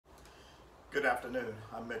Good afternoon,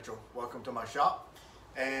 I'm Mitchell. Welcome to my shop.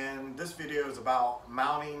 And this video is about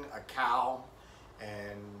mounting a cowl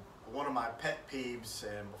and one of my pet peeves.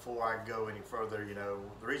 And before I go any further,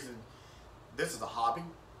 the reason this is a hobby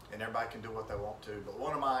and everybody can do what they want to, but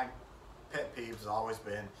one of my pet peeves has always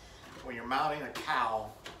been when you're mounting a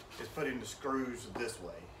cowl is putting the screws this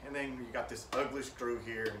way. And then you got this ugly screw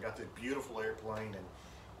here and you got this beautiful airplane and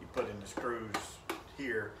you put in the screws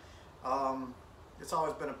here. It's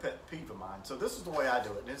always been a pet peeve of mine. So this is the way I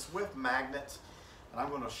do it. And it's with magnets, and I'm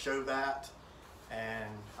going to show that. And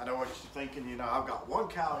I know what you're thinking, I've got one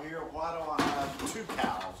cowl here. Why do I have two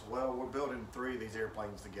cowls? Well, we're building 3 of these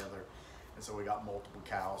airplanes together, and so we got multiple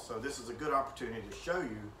cowls. So this is a good opportunity to show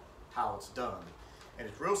you how it's done. And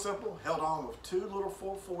it's real simple, held on with 2 little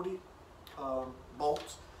 440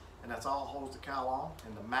 bolts, and that's all holds the cowl on.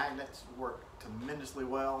 And the magnets work tremendously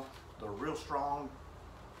well. They're real strong.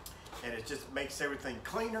 And it just makes everything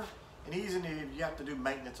cleaner and easy. And you have to do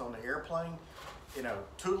maintenance on the airplane. 2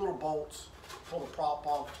 little bolts, pull the prop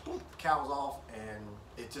off, boom, the cowl's off, and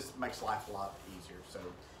it just makes life a lot easier. So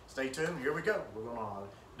stay tuned, here we go. We're gonna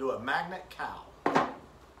do a magnet cowl. I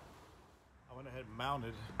went ahead and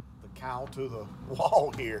mounted the cowl to the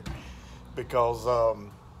wall here because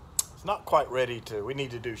it's not quite ready to, we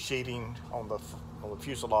need to do sheeting on the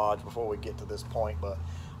fuselage before we get to this point, but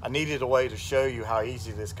I needed a way to show you how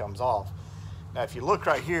easy this comes off. Now, if you look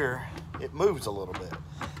right here, it moves a little bit.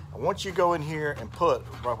 And once you go in here and put,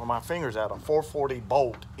 right where my finger's at, a 440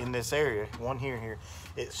 bolt in this area, one here,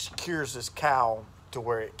 it secures this cowl to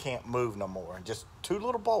where it can't move no more. And just 2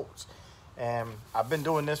 little bolts. And I've been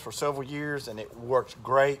doing this for several years and it works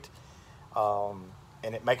great.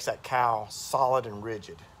 And it makes that cowl solid and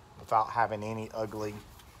rigid without having any ugly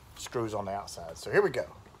screws on the outside. So here we go.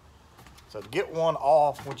 So to get one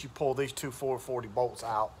off, once you pull these 2 440 bolts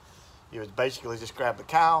out, you would basically just grab the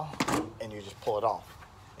cowl and you just pull it off.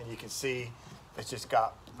 And you can see it's just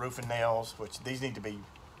got roofing nails, which these need to be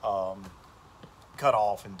cut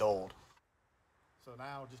off and dulled. So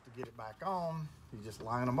now just to get it back on, you just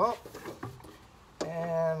line them up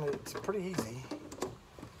and it's pretty easy.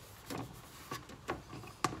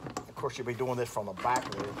 Of course, you'll be doing this from the back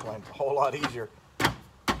of the airplane. It's a whole lot easier.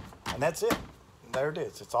 And that's it. There it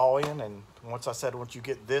is, it's all in. And once you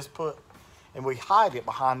get this put, and we hide it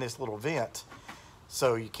behind this little vent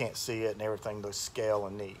so you can't see it and everything looks scale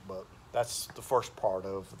and neat. But that's the first part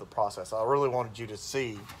of the process. I really wanted you to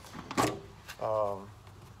see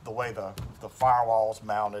the way the firewall's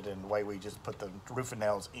mounted and the way we just put the roofing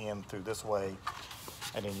nails in through this way.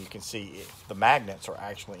 And then you can see the magnets are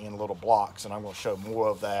actually in little blocks, and I'm going to show more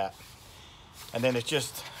of that. And then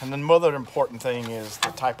the other important thing is the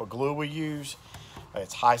type of glue we use.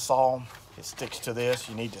 It's high sol. It sticks to this.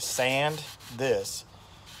 You need to sand this.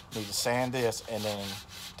 And then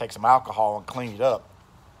take some alcohol and clean it up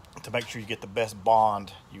to make sure you get the best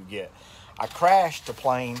bond you get. I crashed the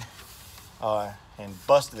plane and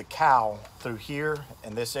busted the cowl through here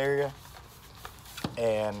in this area,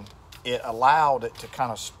 and it allowed it to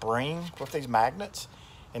kind of spring with these magnets,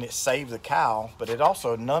 and it saved the cowl. But it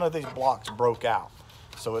also, none of these blocks broke out.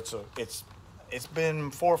 So it's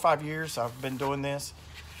been 4 or 5 years I've been doing this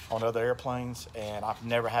on other airplanes, and I've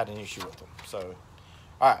never had an issue with them. So,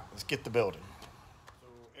 all right, let's get the building. So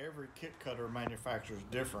every kit cutter manufacturer is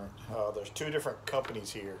different. There's 2 different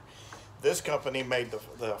companies here. This company made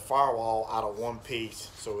the firewall out of 1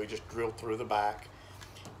 piece, so we just drilled through the back,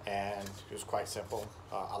 and it was quite simple.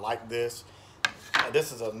 I like this. And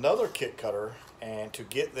this is another kit cutter, and to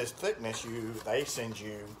get this thickness, they send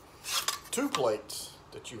you 2 plates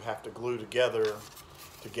that you have to glue together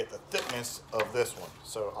to get the thickness of this one.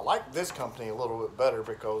 So I like this company a little bit better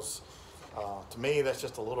because to me that's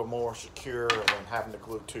just a little more secure than having to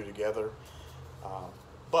glue 2 together.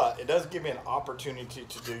 But it does give me an opportunity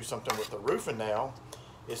to do something with the roofing nail,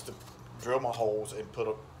 is to drill my holes and put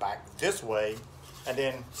it back this way and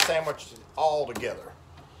then sandwich it all together.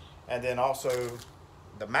 And then also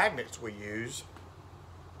the magnets we use,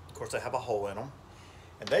 of course they have a hole in them,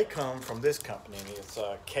 and they come from this company. It's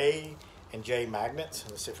K and J magnets.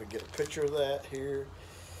 Let's see if we get a picture of that here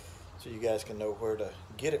so you guys can know where to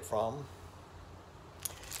get it from.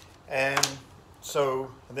 And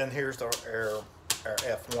then here's our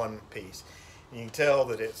F1 piece. And you can tell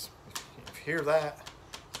that if you hear that,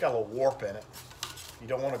 it's got a little warp in it. You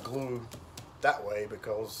don't want to glue that way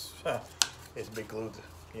because it's be glued,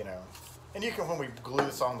 And you can, when we glue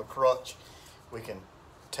this on the crutch, we can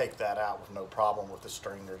take that out with no problem with the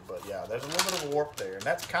stringers. But yeah, there's a little bit of warp there, and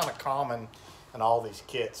that's kind of common in all these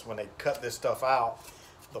kits. When they cut this stuff out,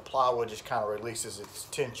 the plywood just kind of releases its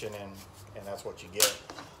tension, and that's what you get.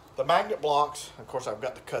 The magnet blocks, of course, I've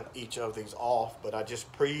got to cut each of these off, but I just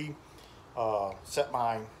set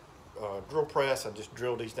my drill press and just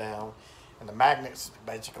drill these down. And the magnets,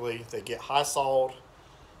 basically, they get high sawed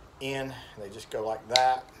in, they just go like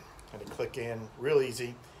that, and they click in real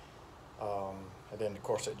easy. And then, of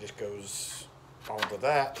course, it just goes onto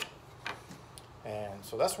that. And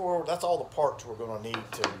so that's all the parts we're going to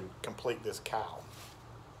need to complete this cowl.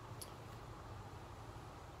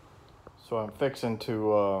 So I'm fixing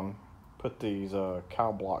to put these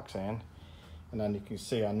cowl blocks in, and then you can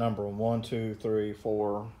see I number them 1, 2, 3,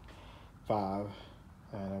 4, 5.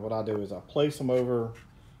 And what I do is I place them over,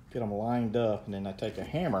 get them lined up, and then I take a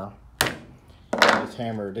hammer, just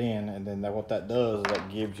hammer it in, and then what that does is that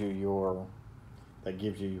gives you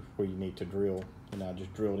where you need to drill. And I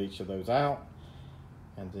just drilled each of those out,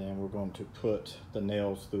 and then we're going to put the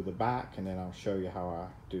nails through the back, and then I'll show you how I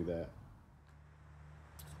do that.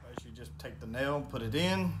 You just take the nail, put it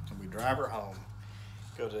in, and we drive her home.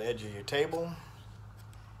 Go to the edge of your table.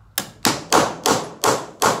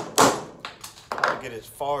 Try to get as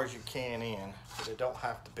far as you can in, but it don't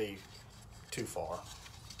have to be too far.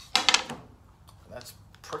 And that's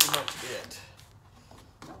pretty much it.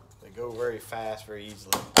 They go very fast, very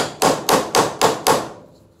easily.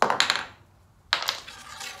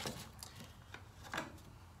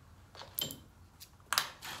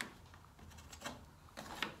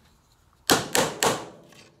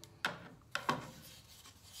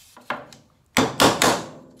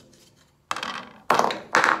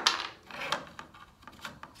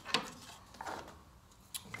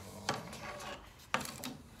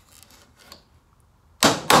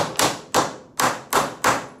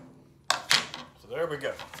 There we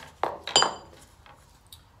go.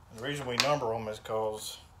 And the reason we number them is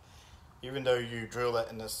because even though you drill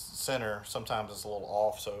that in the center, sometimes it's a little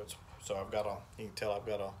off. So I've got you can tell I've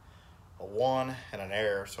got a 1 and an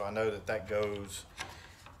error. So I know that goes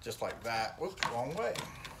just like that. Whoops, wrong way.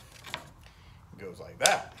 It goes like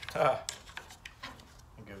that.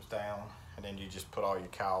 It goes down, and then you just put all your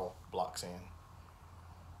cowl blocks in.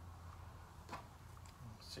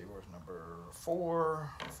 See, where's number 4?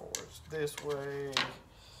 4 is this way.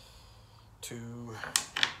 2.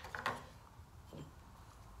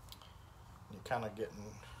 You're kind of getting,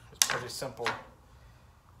 it's pretty simple.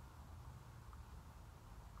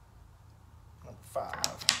 Number 5.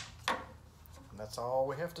 And that's all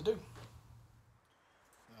we have to do.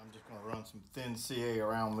 I'm just going to run some thin CA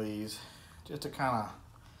around these just to kind of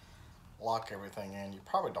lock everything in. You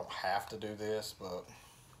probably don't have to do this, but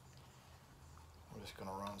I'm just going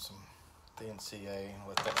to run some thin CA and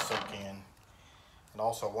let that soak in. And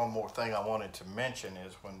also, one more thing I wanted to mention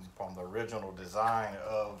is from the original design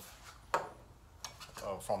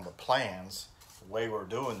from the plans, the way we're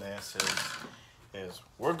doing this is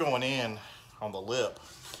we're going in on the lip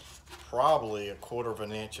probably 1/4 of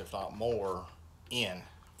an inch, if not more, in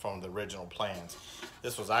from the original plans.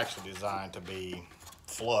 This was actually designed to be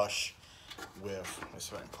flush with, let's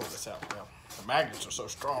see if I can pull this out. Now, the magnets are so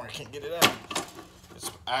strong I can't get it out. It's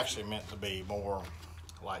actually meant to be more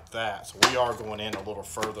like that. So we are going in a little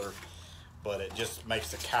further, but it just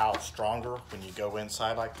makes the cowl stronger when you go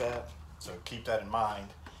inside like that. So keep that in mind.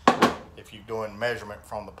 If you're doing measurement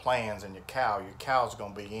from the plans in your cowl's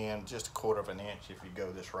going to be in just 1/4 of an inch if you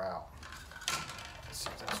go this route. Let's see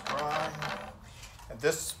if that's dry. And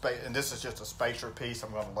this is just a spacer piece.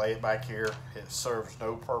 I'm going to lay it back here. It serves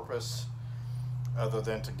no purpose other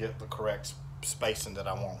than to get the correct spacing that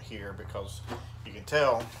I want here, because you can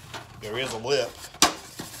tell there is a lip.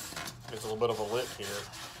 There's a little bit of a lip here,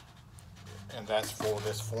 and that's for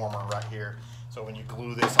this former right here. So when you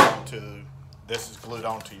glue this onto, this is glued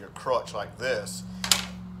onto your crutch like this,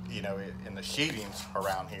 you know, in the sheetings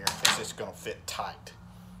around here, it's just going to fit tight.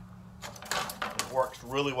 It works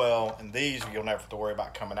really well, and these you'll never have to worry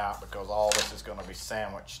about coming out because all this is going to be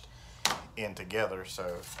sandwiched in together.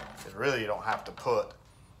 So it really, you don't have to put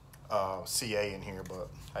CA in here, but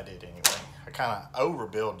I did anyway. I kind of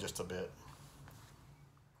overbuild just a bit.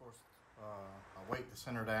 Of course, I weight the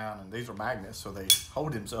center down, and these are magnets, so they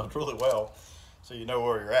hold themselves really well, so you know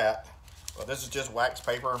where you're at. But this is just wax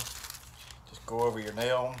paper. Just go over your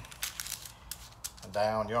nail and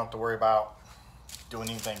down. You don't have to worry about doing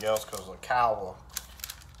anything else because the cowl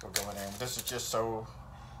will go in there. This is just so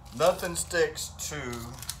nothing sticks to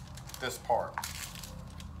this part.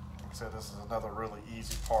 Like I said, this is another really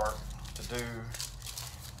easy part to do,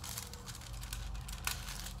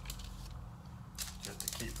 just to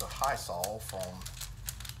keep the high saw from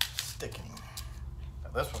sticking.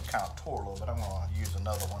 Now this one kind of tore a little bit. I'm going to use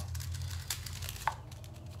another one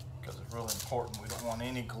because it's really important. We don't want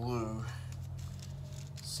any glue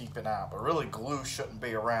seeping out. But really, glue shouldn't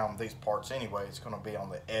be around these parts anyway. It's going to be on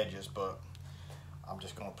the edges, but I'm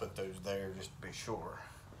just going to put those there just to be sure.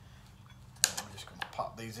 And we're just going to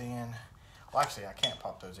pop these in. Well, actually, I can't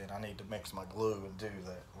pop those in. I need to mix my glue and do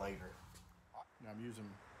that later. I'm using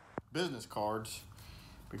business cards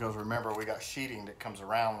because remember, we got sheeting that comes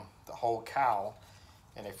around the whole cowl,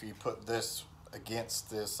 and if you put this against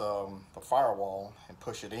this the firewall and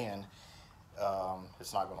push it in,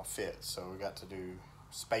 it's not going to fit. So we got to do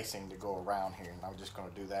spacing to go around here, and I'm just going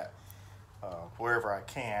to do that wherever I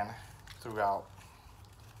can throughout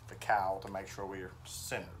the cowl to make sure we are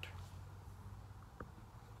centered.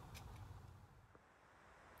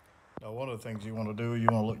 Now, one of the things you want to do, you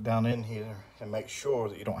want to look down in here and make sure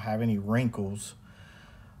that you don't have any wrinkles,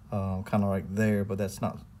 kind of like there, but that's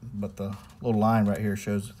not. But the little line right here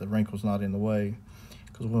shows that the wrinkle's not in the way,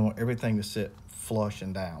 because we want everything to sit flush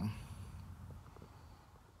and down.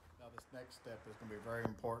 Now, this next step is going to be very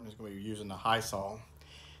important. It's going to be using the high saw.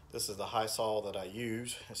 This is the high saw that I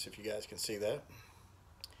use. Let's see if you guys can see that.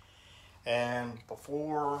 And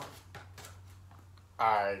before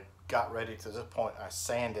I got ready to this point, I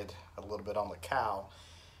sanded a little bit on the cowl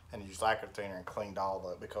and used lacquer thinner and cleaned all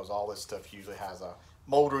of it, because all this stuff usually has a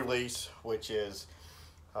mold release, which is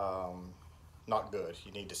not good.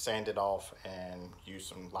 You need to sand it off and use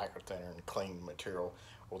some lacquer thinner and clean material,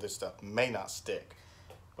 or this stuff may not stick.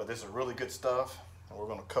 But this is really good stuff, and we're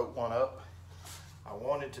going to coat one up. I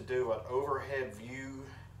wanted to do an overhead view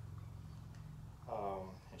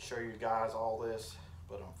and show you guys all this,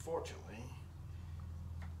 but unfortunately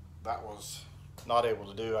that was not able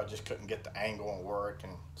to do. I just couldn't get the angle and work,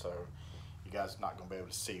 and so you guys are not going to be able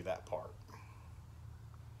to see that part. Of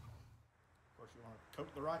course, you want to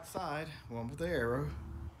coat the right side, one with the arrow,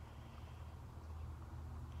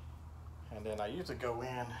 and then I usually go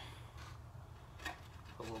in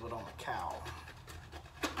a little bit on the cowl.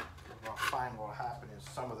 What I find what will happen is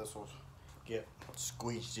some of this will get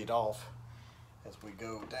squeegeed off as we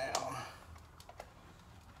go down.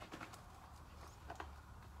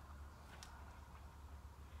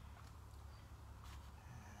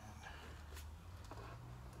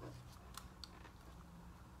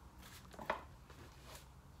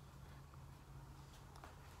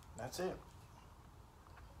 That's it.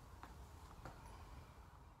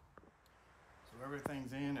 So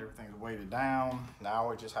everything's in, everything's weighted down. Now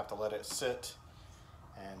we just have to let it sit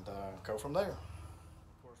and go from there.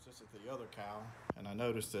 Of course, this is the other cowl, and I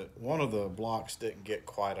noticed that one of the blocks didn't get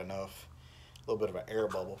quite enough, a little bit of an air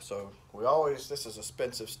bubble. So we always, this is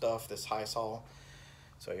expensive stuff, this high saw,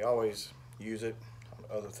 so you always use it on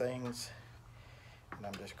other things. And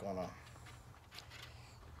I'm just gonna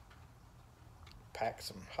pack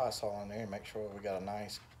some high saw in there and make sure we got a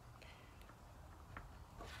nice,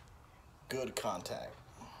 good contact.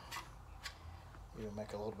 You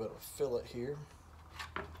make a little bit of a fillet here,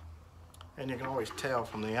 and you can always tell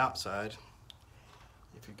from the outside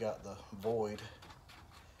if you got the void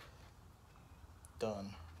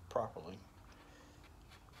done properly.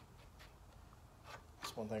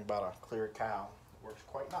 That's one thing about a clear cowl, it works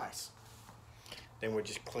quite nice. Then we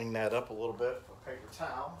just clean that up a little bit with a paper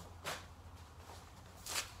towel,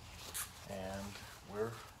 and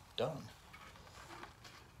we're done.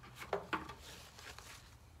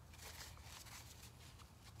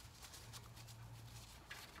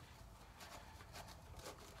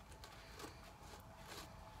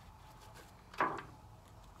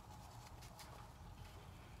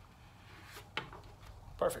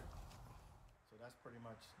 Perfect. So that's pretty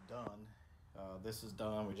much done. This is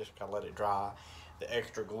done. We just gotta let it dry. The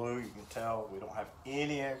extra glue, you can tell we don't have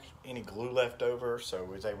any glue left over, so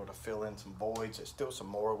we was able to fill in some voids. There's still some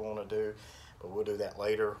more we want to do, but we'll do that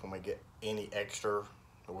later when we get any extra.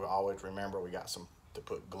 We'll always remember we got some to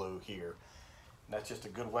put glue here. And that's just a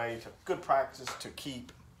good way to, good practice to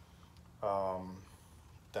keep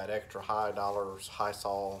that extra high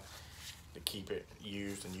saw, to keep it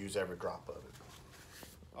used and use every drop of it.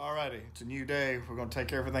 Alrighty, it's a new day. We're gonna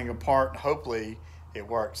take everything apart. Hopefully it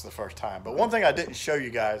works the first time. But one thing I didn't show you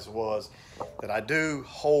guys was that I do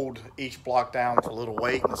hold each block down with a little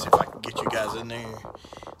weight. Let's see if I can get you guys in there.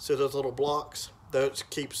 See those little blocks? That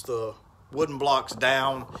keeps the wooden blocks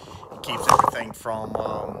down and keeps everything from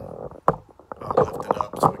lifting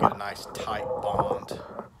up, so we get a nice tight bond.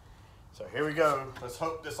 So here we go. Let's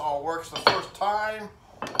hope this all works the first time.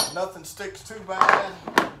 Nothing sticks too bad.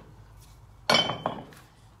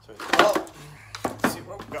 So it's up. Let's see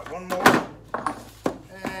what we got. One more.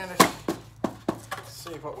 And let's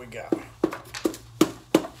see what we got.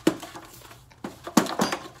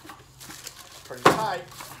 Pretty tight.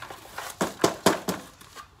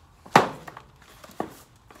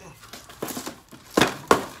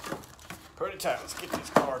 tight. Let's get these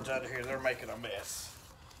cards out of here. They're making a mess.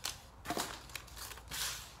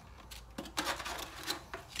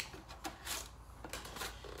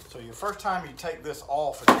 So your first time you take this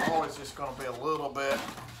off, it's always just going to be a little bit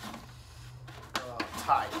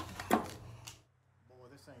tight. Boy,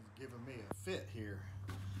 this thing's giving me a fit here.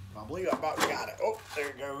 I believe I about got it. Oh, there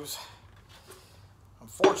it goes.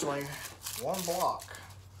 Unfortunately, one block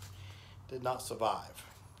did not survive.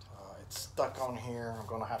 It's stuck on here. I'm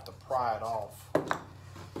going to have to pry it off.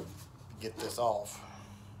 Get this off.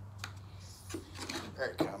 There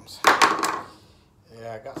it comes.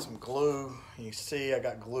 Yeah, I got some glue. You see I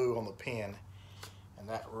got glue on the pin, and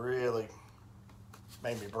that really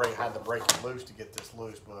made me had to break it loose to get this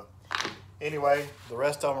loose. But anyway, the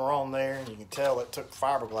rest of them are on there, and you can tell it took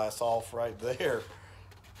fiberglass off right there.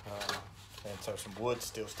 And so some wood's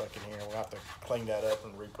still stuck in here. We'll have to clean that up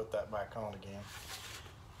and re-put that back on again.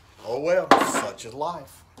 Oh well, such is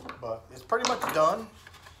life. But it's pretty much done.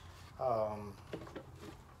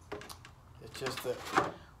 It's just that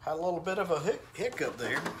had a little bit of a hiccup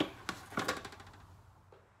there.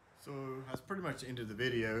 So that's pretty much the end of the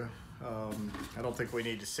video. I don't think we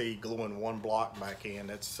need to see gluing one block back in.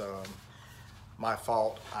 That's my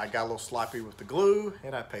fault. I got a little sloppy with the glue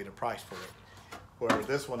and I paid a price for it. Where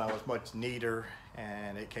this one I was much neater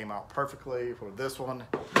and it came out perfectly. For this one,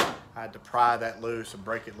 I had to pry that loose and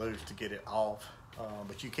break it loose to get it off.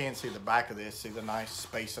 But you can see the back of this, see the nice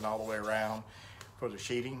spacing all the way around for the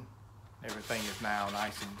sheeting. Everything is now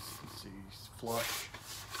nice and flush.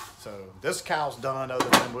 So this cowl's done, other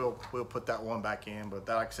than we'll put that one back in. But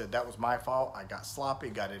like I said, that was my fault. I got sloppy,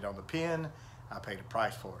 got it on the pin. I paid a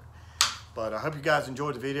price for it. But I hope you guys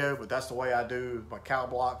enjoyed the video, but that's the way I do my cowl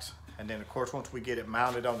blocks. And then of course, once we get it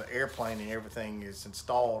mounted on the airplane and everything is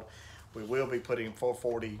installed, we will be putting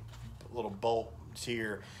 440 little bolts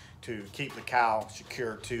here to keep the cowl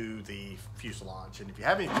secure to the fuselage. And if you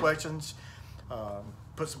have any questions,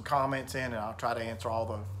 put some comments in and I'll try to answer all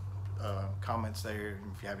the comments there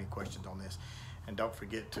if you have any questions on this. And don't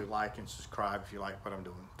forget to like and subscribe if you like what I'm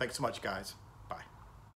doing. Thanks so much, guys.